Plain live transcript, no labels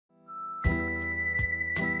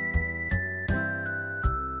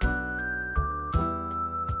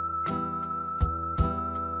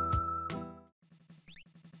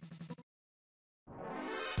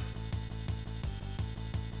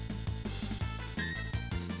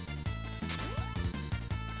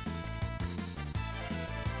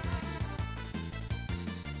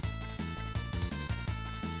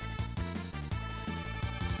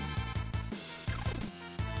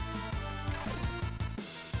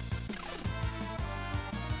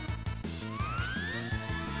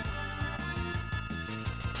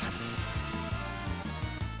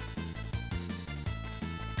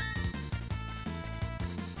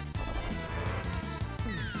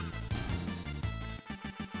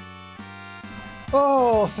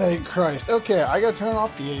Oh, thank Christ. Okay, I gotta turn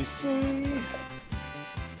off the AC.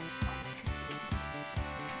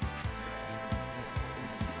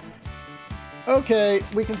 Okay,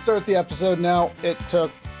 we can start the episode now. It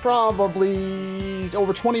took probably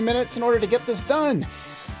over 20 minutes in order to get this done.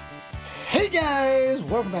 Hey guys,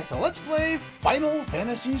 welcome back to Let's Play Final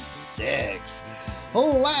Fantasy VI.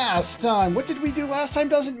 Last time, what did we do last time?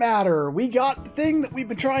 Doesn't matter. We got the thing that we've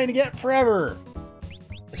been trying to get forever.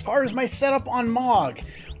 As far as my setup on Mog,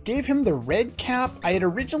 gave him the red cap. I had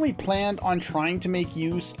originally planned on trying to make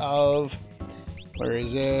use of... Where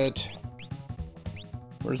is it?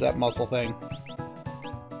 Where's that muscle thing?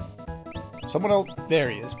 Someone else... There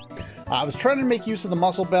he is. I was trying to make use of the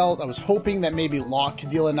muscle belt. I was hoping that maybe Locke could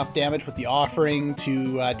deal enough damage with the offering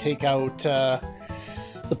to take out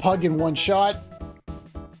the pug in one shot.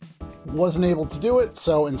 Wasn't able to do it,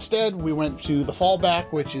 so instead we went to the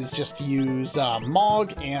fallback, which is just to use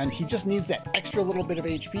Mog, and he just needs that extra little bit of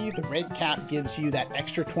HP. The red cap gives you that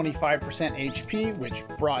extra 25% HP, which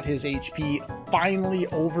brought his HP finally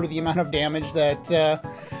over the amount of damage that the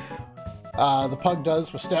pug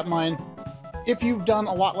does with Step Mine. If you've done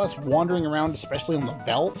a lot less wandering around, especially on the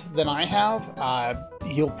Veldt, than I have,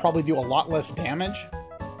 he'll probably do a lot less damage.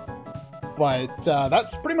 But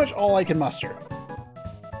that's pretty much all I can muster.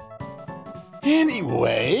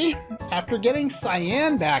 Anyway, after getting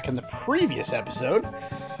Cyan back in the previous episode,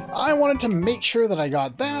 I wanted to make sure that I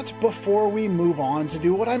got that before we move on to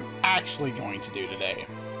do what I'm actually going to do today.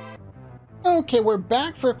 Okay, we're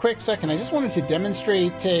back for a quick second. I just wanted to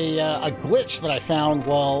demonstrate a glitch that I found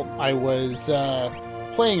while I was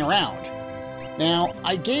playing around. Now,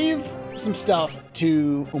 I gave some stuff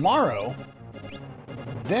to Umaro,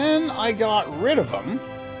 then I got rid of him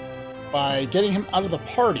by getting him out of the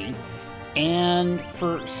party. And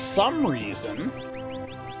for some reason,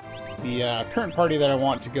 the current party that I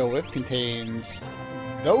want to go with contains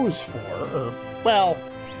those four, or, well,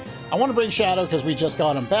 I want to bring Shadow because we just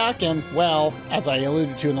got him back, and, well, as I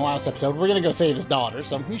alluded to in the last episode, we're going to go save his daughter,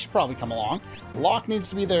 so he should probably come along. Locke needs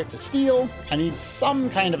to be there to steal. I need some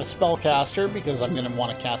kind of a spellcaster because I'm going to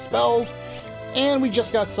want to cast spells. And we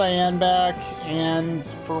just got Cyan back, and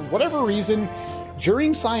for whatever reason,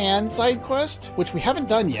 during Cyan's side quest, which we haven't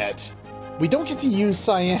done yet, we don't get to use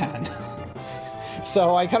Cyan.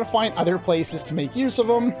 So I gotta find other places to make use of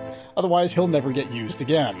him, otherwise he'll never get used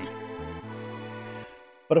again.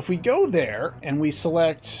 But if we go there and we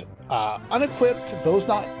select unequipped, those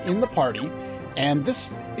not in the party, and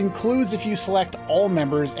this includes if you select all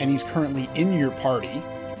members and he's currently in your party.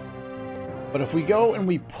 But if we go and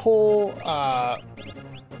we pull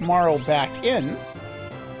Morrow back in,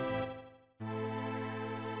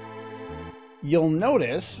 you'll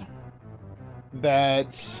notice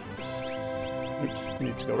that, oops, we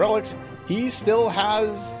need to go relics, he still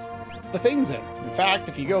has the things in. In fact,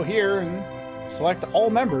 if you go here and select all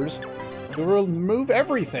members, you'll remove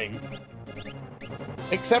everything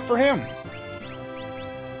except for him.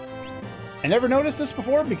 I never noticed this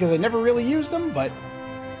before because I never really used him, but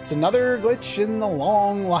it's another glitch in the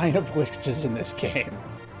long line of glitches in this game.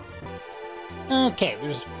 Okay,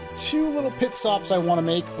 there's two little pit stops I want to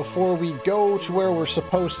make before we go to where we're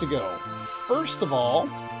supposed to go. First of all,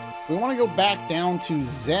 we want to go back down to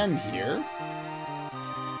Zen here.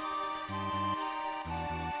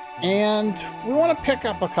 And we want to pick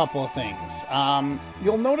up a couple of things.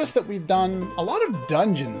 You'll notice that we've done a lot of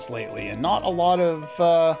dungeons lately and not a lot of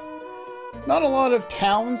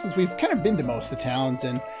towns, since we've kind of been to most of the towns.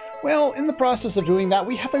 And, well, in the process of doing that,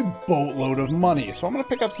 we have a boatload of money. So I'm going to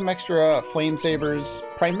pick up some extra flame sabers,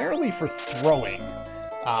 primarily for throwing.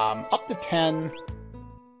 Up to 10.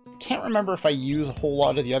 Can't remember if I use a whole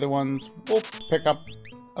lot of the other ones. We'll pick up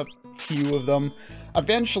a few of them.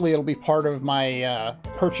 Eventually it'll be part of my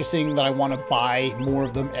purchasing that I want to buy more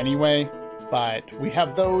of them anyway. But we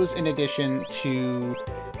have those in addition to,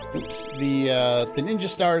 oops, the ninja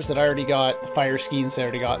stars that I already got, the fire skeins that I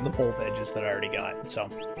already got, and the bolt edges that I already got. So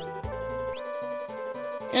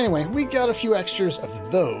anyway, we got a few extras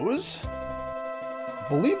of those. I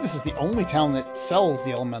believe this is the only town that sells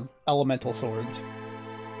the elemental swords.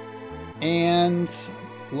 And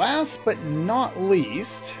last but not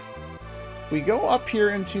least, we go up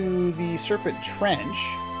here into the Serpent Trench,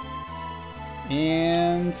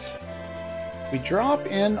 and we drop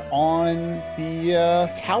in on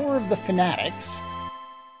the Tower of the Fanatics.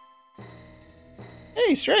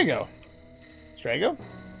 Hey, Strago! Strago?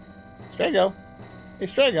 Strago? Hey,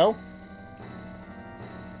 Strago!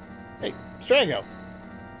 Hey, Strago!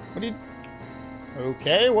 What are you...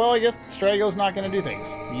 Okay, well, I guess Strago's not going to do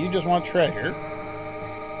things. You just want treasure.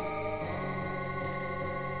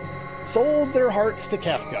 sold their hearts to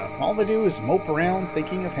Kefka. All they do is mope around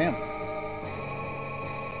thinking of him.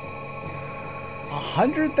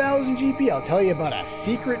 100,000 GP, I'll tell you about a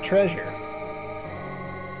secret treasure.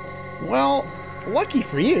 Well, lucky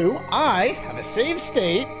for you, I have a save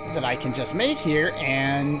state that I can just make here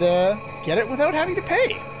and get it without having to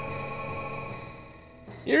pay.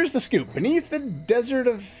 Here's the scoop. Beneath the desert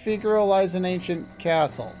of Figaro lies an ancient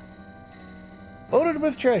castle, loaded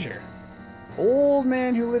with treasure. Old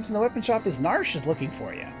man who lives in the weapon shop is Narsh is looking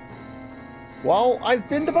for you. Well, I've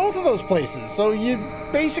been to both of those places, so you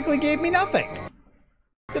basically gave me nothing.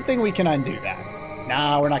 Good thing we can undo that.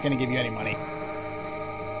 Nah, we're not going to give you any money.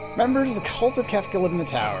 Members of the cult of Kefka live in the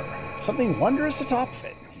tower. Something wondrous atop of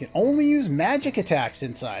it. You can only use magic attacks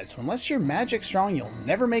inside, so unless you're magic strong, you'll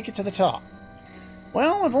never make it to the top.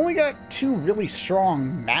 Well, I've only got 2 really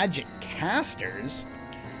strong magic casters.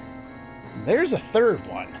 There's a 3rd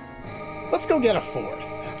one. Let's go get a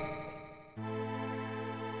 4th.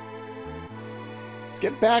 Let's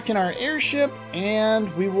get back in our airship,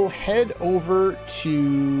 and we will head over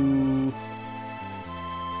to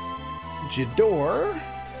Jidoor.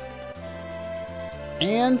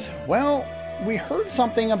 And, well, we heard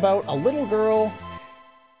something about a little girl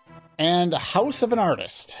and a house of an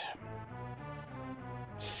artist.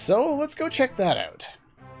 So let's go check that out.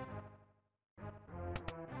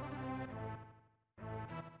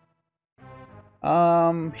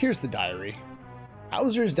 Here's the diary.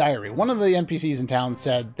 Owzer's diary. One of the NPCs in town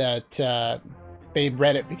said that they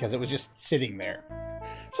read it because it was just sitting there.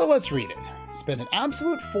 So let's read it. Spent an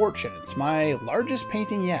absolute fortune. It's my largest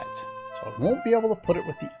painting yet, so I won't be able to put it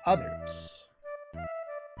with the others.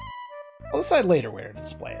 I'll decide later where to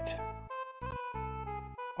display it.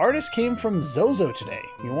 Artist came from Zozo today.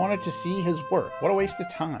 He wanted to see his work. What a waste of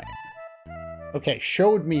time. Okay,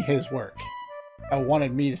 showed me his work. Oh,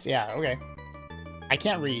 wanted me to see. Yeah, okay. I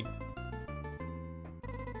can't read.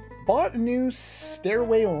 Bought a new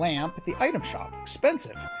stairway lamp at the item shop.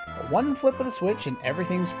 Expensive. But one flip of the switch and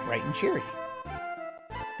everything's bright and cheery.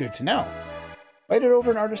 Good to know. Invited over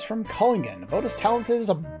an artist from Culligan, about as talented as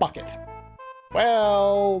a bucket.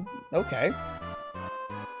 Well, okay.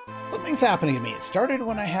 Something's happening to me. It started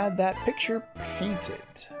when I had that picture painted.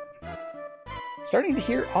 Starting to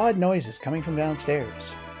hear odd noises coming from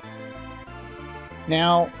downstairs.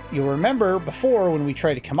 Now, you'll remember before when we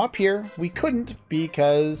tried to come up here, we couldn't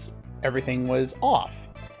because everything was off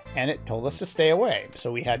and it told us to stay away.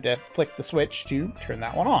 So we had to flick the switch to turn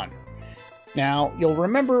that one on. Now, you'll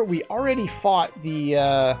remember we already fought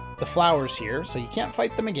the flowers here, so you can't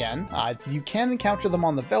fight them again. You can encounter them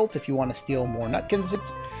on the Veldt if you want to steal more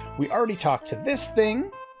Nutkins. We already talked to this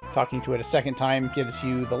thing. Talking to it a second time gives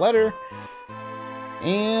you the letter.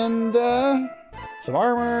 And some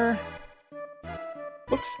armor.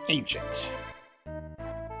 Looks ancient.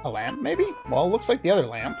 A lamp, maybe? Well, looks like the other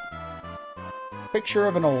lamp. Picture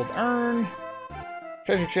of an old urn.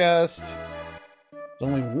 Treasure chest. There's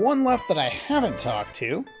only one left that I haven't talked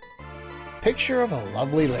to. Picture of a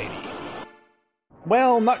lovely lady.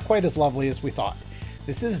 Well, not quite as lovely as we thought.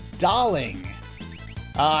 This is Darling.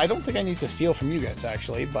 I don't think I need to steal from you guys,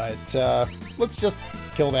 actually, but let's just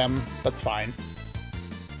kill them. That's fine.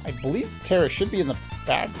 I believe Terra should be in the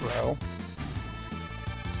back row.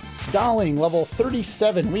 Darling, level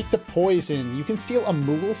 37, weak to poison. You can steal a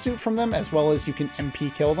Moogle suit from them, as well as you can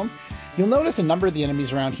MP kill them. You'll notice a number of the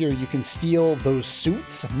enemies around here, you can steal those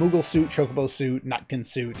suits. Moogle suit, Chocobo suit, Nutkin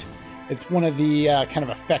suit. It's one of the kind of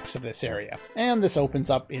effects of this area. And this opens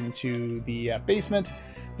up into the basement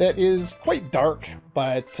that is quite dark,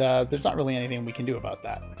 but there's not really anything we can do about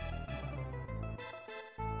that.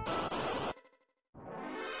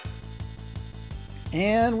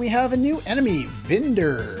 And we have a new enemy,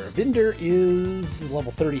 Vinder. Vinder is level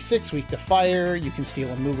 36, weak to fire. You can steal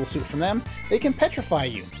a Moogle suit from them. They can petrify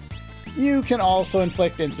you. You can also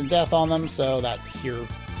inflict instant death on them, so that's your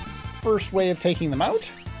first way of taking them out.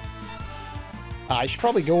 I should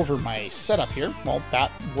probably go over my setup here. Well,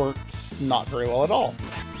 that worked not very well at all.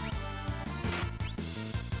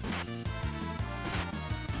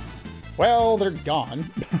 Well, they're gone.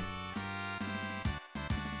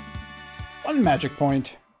 One magic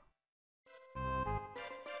point.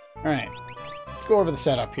 Alright, let's go over the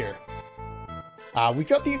setup here. We've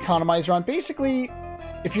got the economizer on. Basically,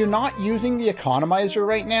 if you're not using the economizer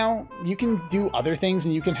right now, you can do other things,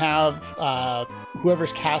 and you can have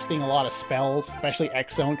whoever's casting a lot of spells, especially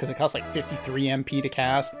X-Zone, because it costs like 53 MP to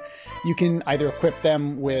cast. You can either equip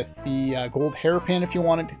them with the gold hairpin if you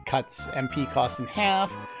wanted. It cuts MP cost in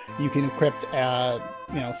half. You can equip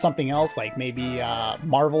something else, like maybe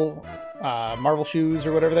Marvel shoes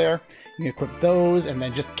or whatever they are. You can equip those and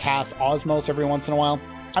then just cast Osmos every once in a while.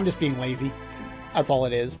 I'm just being lazy. That's all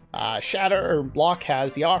it is. Shadow or Block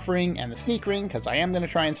has the Offering and the Sneak Ring, because I am going to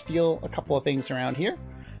try and steal a couple of things around here.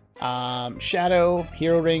 Shadow,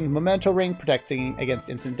 Hero Ring, Memento Ring, protecting against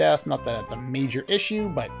instant death. Not that it's a major issue,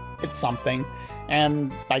 but it's something.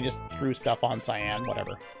 And I just threw stuff on Cyan,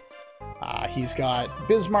 whatever. He's got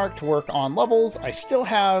Bismarck to work on levels. I still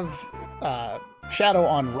have Shadow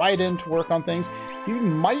on Raiden to work on things. He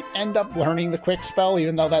might end up learning the Quick Spell,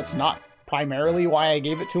 even though that's not primarily why I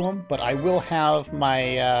gave it to him, but I will have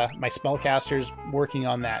my my spellcasters working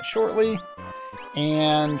on that shortly.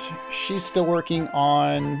 And she's still working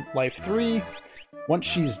on Life 3. Once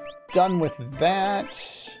she's done with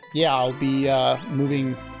that, yeah, I'll be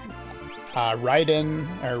moving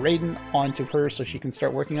Raiden onto her so she can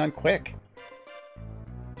start working on Quick.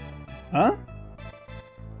 Huh?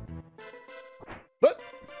 What?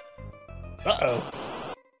 Uh-oh.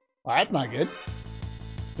 Well, that's not good.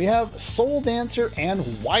 We have Soul Dancer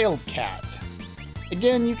and Wildcat.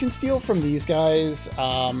 Again, you can steal from these guys.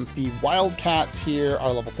 The Wildcats here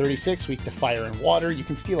are level 36, weak to fire and water. You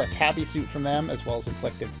can steal a Tabby suit from them, as well as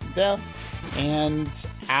inflict instant death. And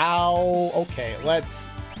ow, okay,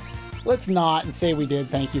 let's not and say we did,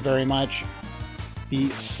 thank you very much. The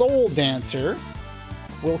Soul Dancer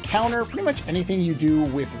will counter pretty much anything you do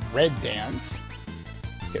with Red Dance.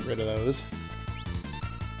 Let's get rid of those.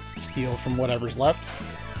 Steal from whatever's left.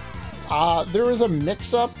 There was a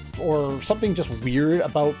mix-up or something just weird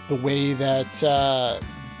about the way that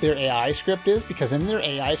their AI script is, because in their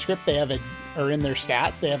AI script they have or in their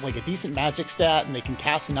stats, they have like a decent magic stat and they can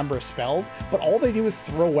cast a number of spells, but all they do is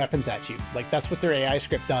throw weapons at you. Like, that's what their AI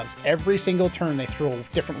script does. Every single turn they throw a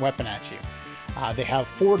different weapon at you. They have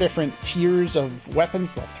 4 different tiers of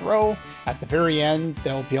weapons they'll throw. At the very end,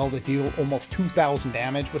 they'll be able to deal almost 2,000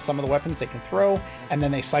 damage with some of the weapons they can throw, and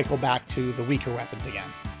then they cycle back to the weaker weapons again.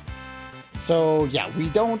 So yeah, we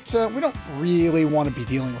don't really want to be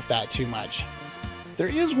dealing with that too much. There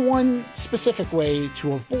is one specific way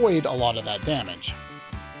to avoid a lot of that damage.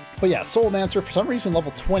 But yeah, Soul Dancer, for some reason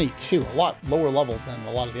level 22, a lot lower level than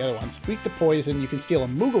a lot of the other ones. Weak to poison, you can steal a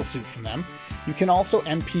Moogle suit from them. You can also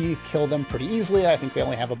MP kill them pretty easily. I think they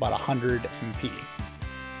only have about 100 MP.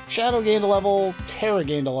 Shadow gained a level, Terra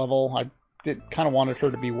gained a level. I kind of wanted her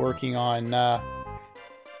to be working on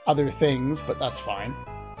other things, but that's fine.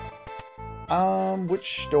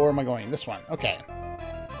 Which door am I going? This one. Okay.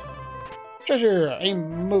 Treasure, a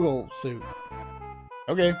Moogle suit.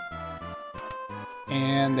 Okay.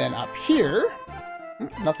 And then up here,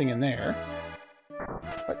 nothing in there.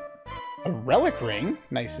 But a relic ring,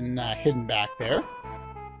 nice and hidden back there.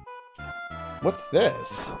 What's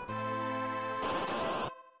this?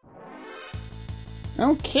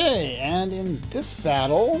 Okay, and in this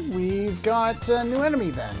battle, we've got a new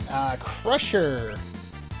enemy then. Crusher.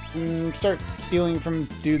 Start stealing from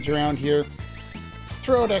dudes around here.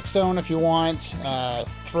 Throw an X-Zone if you want.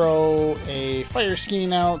 Throw a Fire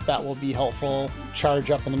Skiing out. That will be helpful.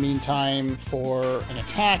 Charge up in the meantime for an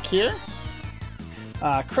attack here.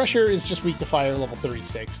 Crusher is just weak to fire, level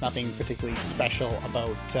 36. Nothing particularly special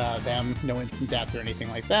about them. No instant death or anything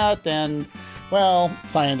like that. And, well,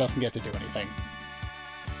 Cyan doesn't get to do anything.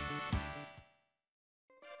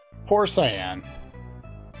 Poor Cyan.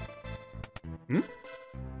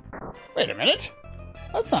 Wait a minute.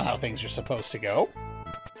 That's not how things are supposed to go.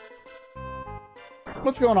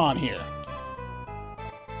 What's going on here?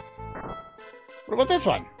 What about this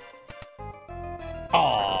one?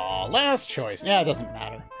 Aw, last choice. Yeah, it doesn't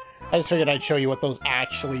matter. I just figured I'd show you what those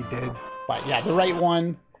actually did. But yeah, the right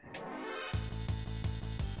one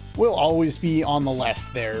will always be on the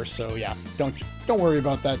left there. So yeah, don't worry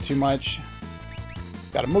about that too much.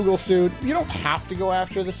 Got a Moogle suit. You don't have to go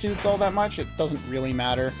after the suits all that much. It doesn't really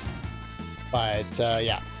matter. But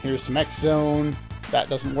yeah, here's some X-Zone. That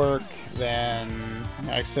doesn't work. Then,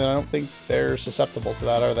 actually, I don't think they're susceptible to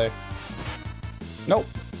that, are they? Nope.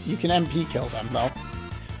 You can MP kill them, though.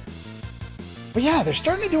 But yeah, they're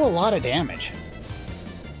starting to do a lot of damage.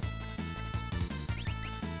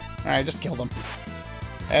 Alright, just kill them.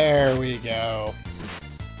 There we go.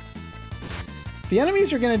 If the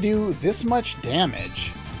enemies are going to do this much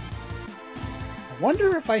damage, I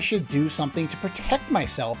wonder if I should do something to protect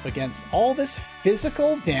myself against all this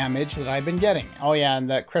physical damage that I've been getting. Oh yeah, and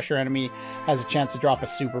that Crusher enemy has a chance to drop a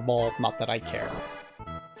Super Ball, not that I care.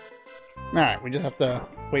 Alright, we just have to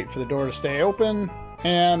wait for the door to stay open,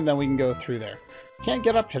 and then we can go through there. Can't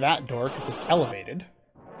get up to that door because it's elevated.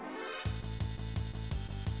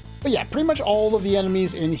 But yeah, pretty much all of the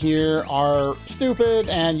enemies in here are stupid,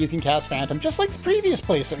 and you can cast Phantom, just like the previous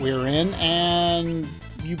place that we were in, and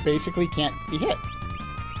you basically can't be hit.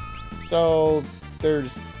 So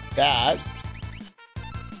there's that.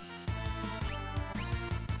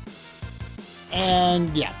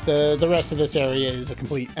 And yeah, the rest of this area is a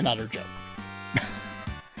complete and utter joke.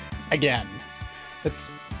 Again,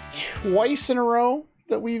 it's twice in a row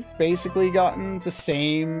that we've basically gotten the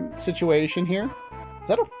same situation here. Is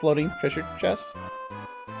that a floating treasure chest?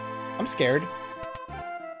 I'm scared.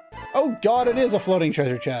 Oh god, it is a floating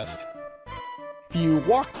treasure chest. If you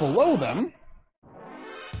walk below them,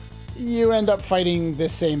 you end up fighting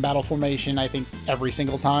this same battle formation, I think, every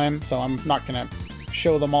single time. So I'm not gonna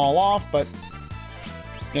show them all off, but,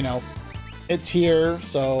 you know, it's here,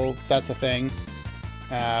 so that's a thing.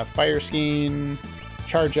 Fire Scheme,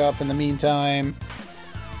 charge up in the meantime.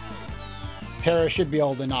 Terra should be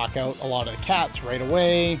able to knock out a lot of the cats right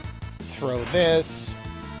away. Throw this.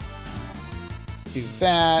 Do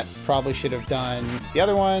that. Probably should have done the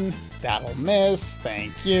other one. That'll miss.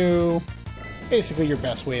 Thank you. Basically your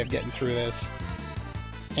best way of getting through this.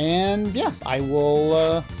 And yeah, I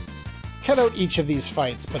will cut out each of these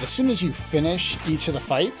fights, but as soon as you finish each of the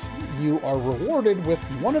fights, you are rewarded with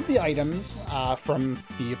one of the items from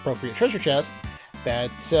the appropriate treasure chest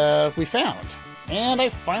that we found. And I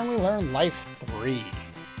finally learned Life 3.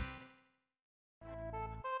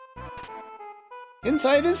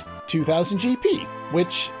 Inside is 2000 GP,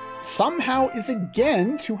 which somehow is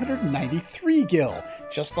again 293 gil,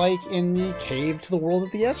 just like in the Cave to the World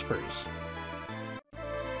of the Espers.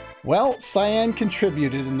 Well, Cyan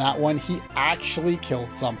contributed in that one. He actually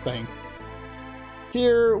killed something.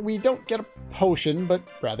 Here, we don't get a potion, but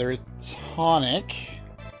rather a tonic.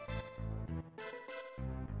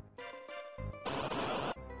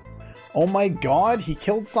 Oh my god, he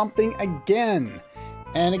killed something again.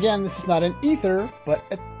 And again, this is not an ether, but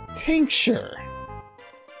a tincture.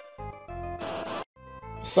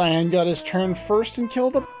 Cyan got his turn first and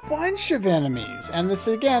killed a bunch of enemies. And this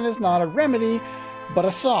again is not a remedy, but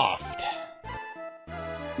a soft.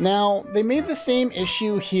 Now, they made the same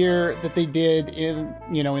issue here that they did in,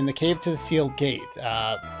 in the Cave to the Sealed Gate.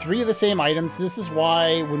 3 of the same items. This is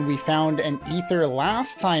why when we found an ether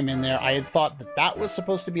last time in there, I had thought that that was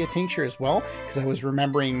supposed to be a tincture as well, because I was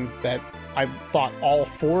remembering that I thought all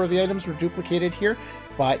 4 of the items were duplicated here,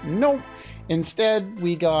 but no. Instead,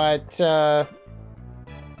 we got,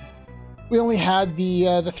 we only had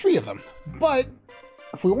the 3 of them. But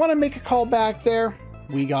if we want to make a call back there,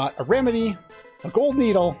 we got a remedy, a gold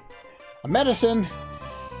needle, a medicine,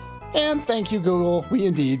 and thank you, Google, we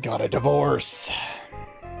indeed got a divorce.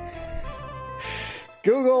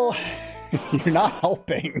 Google, you're not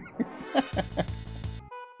helping.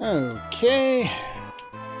 Okay.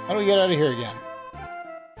 How do we get out of here again?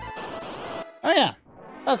 Oh yeah,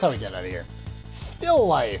 that's how we get out of here. Still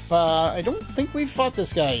Life. I don't think we've fought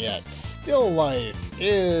this guy yet. Still Life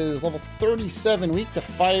is level 37, weak to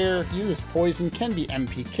fire, uses poison, can be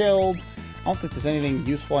MP killed. I don't think there's anything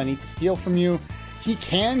useful I need to steal from you. He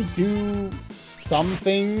can do some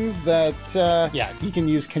things that, yeah, he can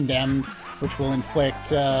use Condemned, which will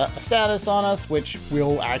inflict a status on us, which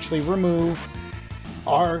will actually remove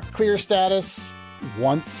our clear status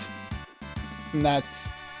once. And that's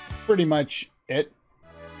pretty much it.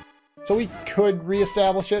 So we could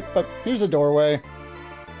reestablish it, but here's a doorway.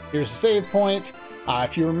 Here's a save point.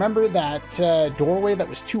 If you remember that doorway that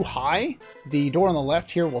was too high, the door on the left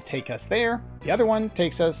here will take us there. The other one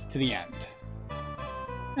takes us to the end.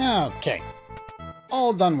 Okay.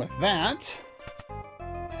 All done with that.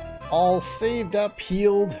 All saved up,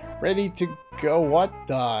 healed, ready to go. What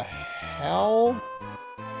the hell?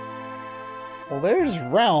 Well, there's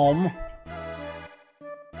Realm.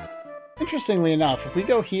 Interestingly enough, if we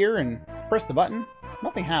go here and press the button,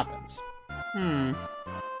 nothing happens.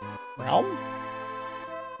 Realm?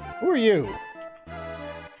 Who are you?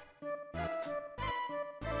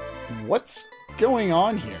 What's going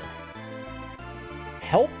on here?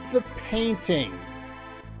 Help the painting.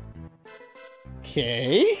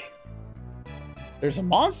 Okay. There's a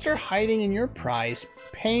monster hiding in your prize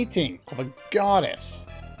painting of a goddess.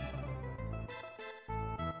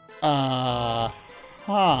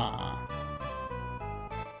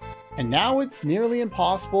 And now it's nearly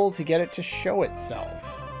impossible to get it to show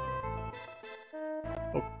itself.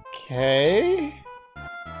 Okay.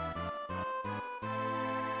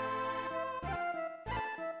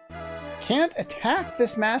 Can't attack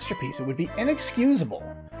this masterpiece. It would be inexcusable.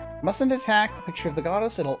 Mustn't attack the picture of the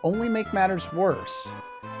goddess. It'll only make matters worse.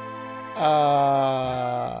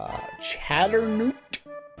 Chatternewt?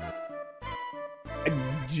 I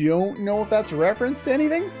don't know if that's a reference to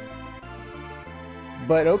anything.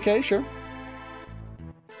 But okay, sure.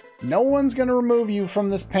 No one's gonna remove you from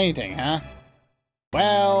this painting, huh?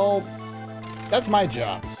 Well, that's my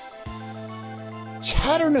job.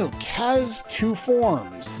 Chatternook has two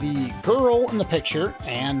forms, the girl in the picture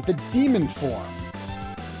and the demon form.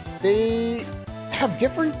 They have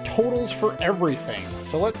different totals for everything.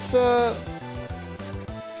 So let's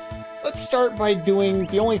start by doing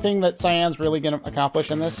the only thing that Cyan's really going to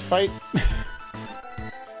accomplish in this fight.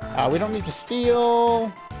 We don't need to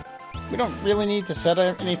steal. We don't really need to set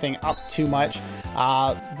anything up too much.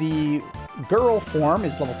 The girl form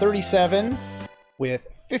is level 37 with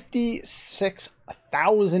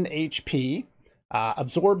 56,000 HP.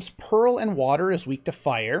 Absorbs pearl and water, is weak to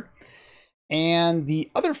fire. And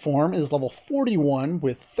the other form is level 41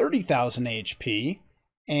 with 30,000 HP.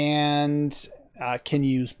 And can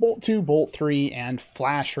use Bolt 2, Bolt 3, and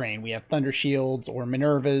Flash Rain. We have Thunder Shields or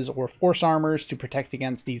Minervas or Force Armors to protect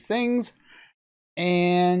against these things.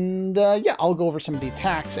 And yeah, I'll go over some of the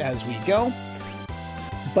attacks as we go.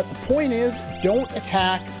 But the point is, don't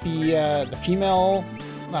attack the female,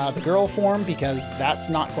 the girl form, because that's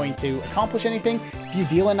not going to accomplish anything. If you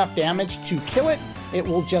deal enough damage to kill it, it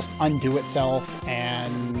will just undo itself,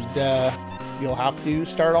 and you'll have to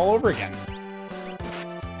start all over again.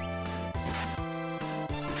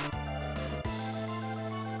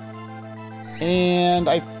 And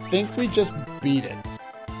I think we just beat it.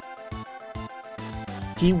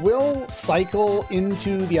 He will cycle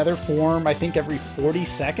into the other form, I think, every 40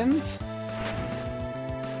 seconds.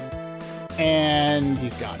 And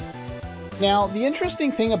he's gone. Now, the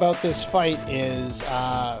interesting thing about this fight is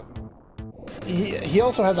he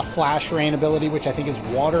also has a Flash Rain ability, which I think is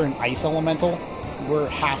Water and Ice Elemental. We're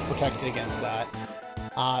half protected against that.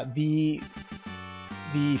 The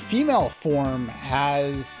female form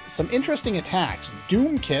has some interesting attacks.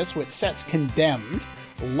 Doom Kiss, which sets Condemned.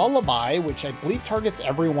 Lullaby, which I believe targets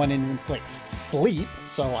everyone and inflicts sleep,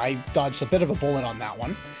 so I dodged a bit of a bullet on that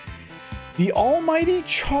one. The Almighty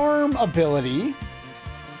Charm ability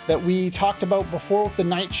that we talked about before with the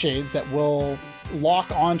Nightshades that will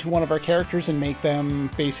lock onto one of our characters and make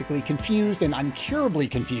them basically confused and uncurably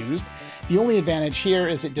confused. The only advantage here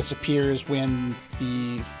is it disappears when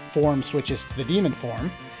the form switches to the demon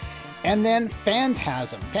form. And then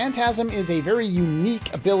Phantasm. Phantasm is a very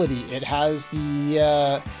unique ability. It has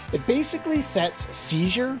the, it basically sets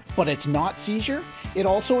Seizure, but it's not Seizure. It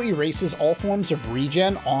also erases all forms of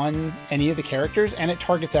regen on any of the characters, and it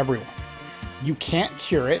targets everyone. You can't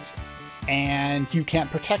cure it, and you can't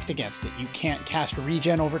protect against it. You can't cast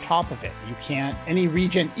regen over top of it. You can't, any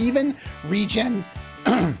regen, even regen,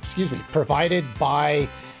 excuse me, provided by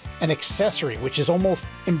an accessory, which is almost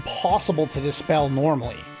impossible to dispel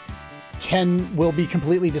normally, will be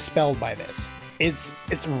completely dispelled by this. It's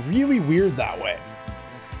really weird that way.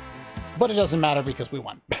 But it doesn't matter because we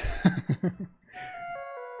won.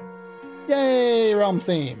 Yay, Realms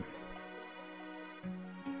theme.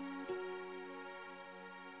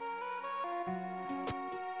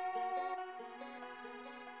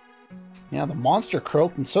 Yeah, the monster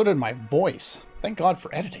croaked and so did my voice. Thank God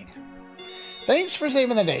for editing. Thanks for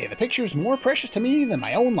saving the day. The picture's more precious to me than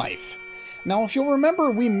my own life. Now, if you'll remember,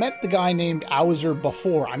 we met the guy named Owzer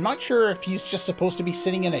before. I'm not sure if he's just supposed to be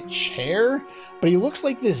sitting in a chair, but he looks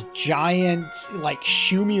like this giant, like,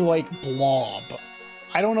 shoomy-like blob.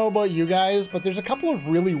 I don't know about you guys, but there's a couple of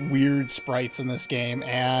really weird sprites in this game,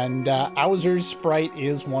 and Owzer's sprite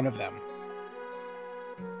is one of them.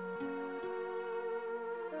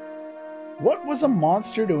 What was a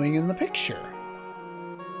monster doing in the picture?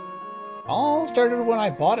 All started when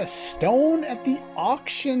I bought a stone at the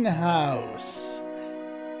auction house.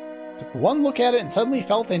 Took one look at it and suddenly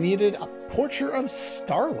felt I needed a portrait of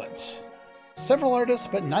Starlet. Several artists,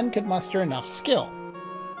 but none could muster enough skill.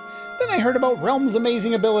 Then I heard about Realm's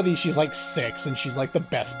amazing ability. She's like 6 and she's like the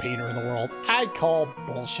best painter in the world. I call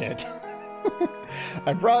bullshit.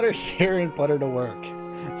 I brought her here and put her to work.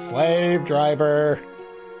 Slave driver.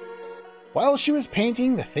 While she was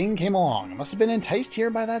painting, the thing came along. I must have been enticed here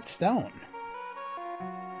by that stone.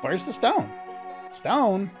 Where's the stone?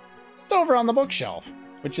 Stone? It's over on the bookshelf,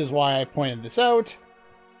 which is why I pointed this out.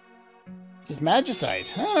 This is magicite.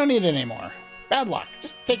 I don't need it anymore. Bad luck.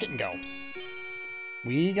 Just take it and go.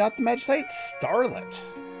 We got the magicite Starlet.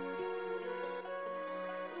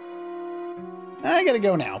 I gotta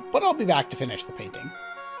go now, but I'll be back to finish the painting.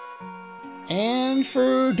 And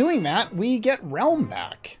for doing that, we get Realm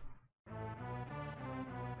back.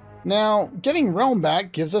 Now, getting Realm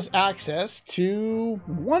back gives us access to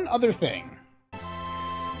one other thing.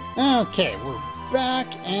 Okay, we're back,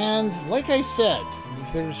 and like I said,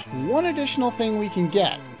 there's one additional thing we can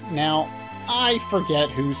get. Now, I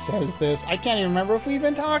forget who says this. I can't even remember if we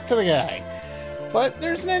even talked to the guy. But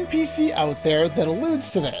there's an NPC out there that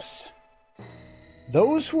alludes to this.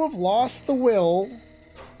 Those who have lost the will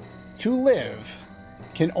to live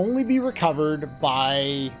can only be recovered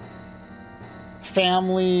by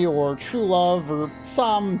family or true love or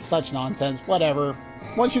some such nonsense, whatever.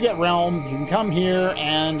 Once you get Realm, you can come here,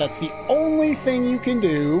 and that's the only thing you can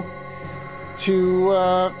do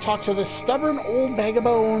to talk to this stubborn old bag of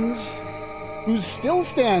bones who's still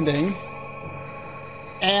standing.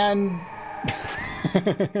 And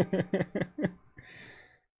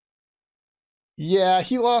yeah,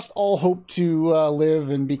 he lost all hope to live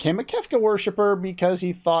and became a Kefka worshiper because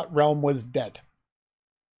he thought Realm was dead.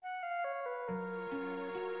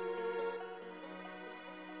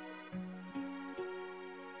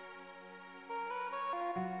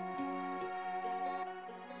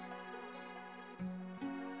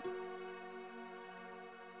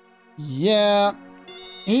 Yeah,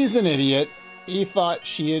 he's an idiot. He thought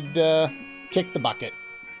she had kicked the bucket.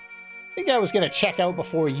 Think I was gonna check out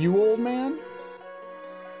before you, old man?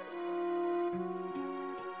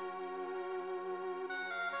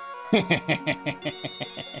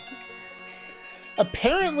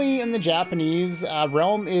 Apparently in the Japanese,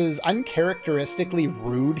 Realm is uncharacteristically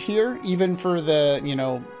rude here, even for the, you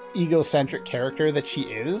know, egocentric character that she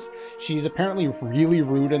is. She's apparently really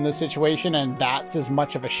rude in this situation, and that's as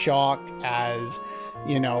much of a shock as,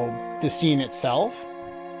 you know, the scene itself.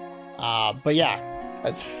 But yeah,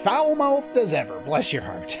 as foul-mouthed as ever, bless your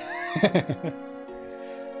heart. Come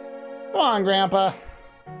on, Grandpa.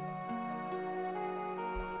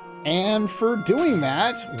 And for doing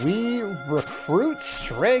that, we recruit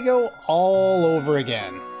Strago all over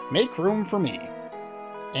again. Make room for me.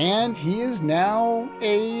 And he is now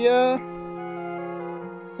a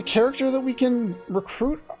character that we can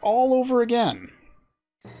recruit all over again.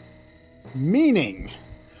 Meaning,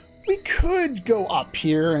 we could go up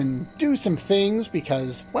here and do some things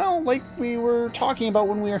because, well, like we were talking about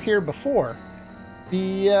when we were here before,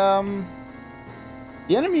 the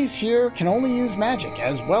enemies here can only use magic,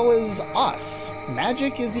 as well as us.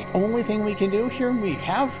 Magic is the only thing we can do here, and we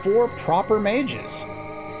have 4 proper mages.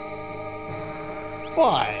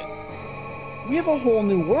 But we have a whole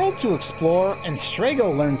new world to explore, and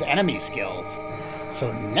Strago learns enemy skills.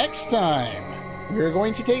 So next time, we're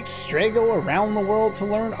going to take Strago around the world to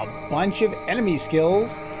learn a bunch of enemy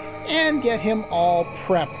skills and get him all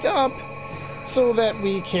prepped up so that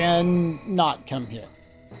we can not come here.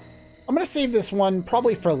 I'm going to save this one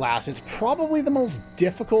probably for last. It's probably the most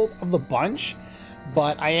difficult of the bunch,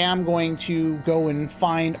 but I am going to go and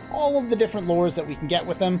find all of the different lures that we can get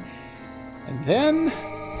with him. And then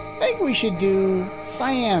I think we should do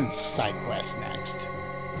Cyan's side quest next.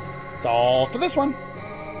 That's all for this one,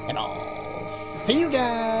 and I'll see you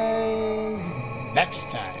guys next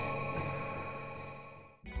time.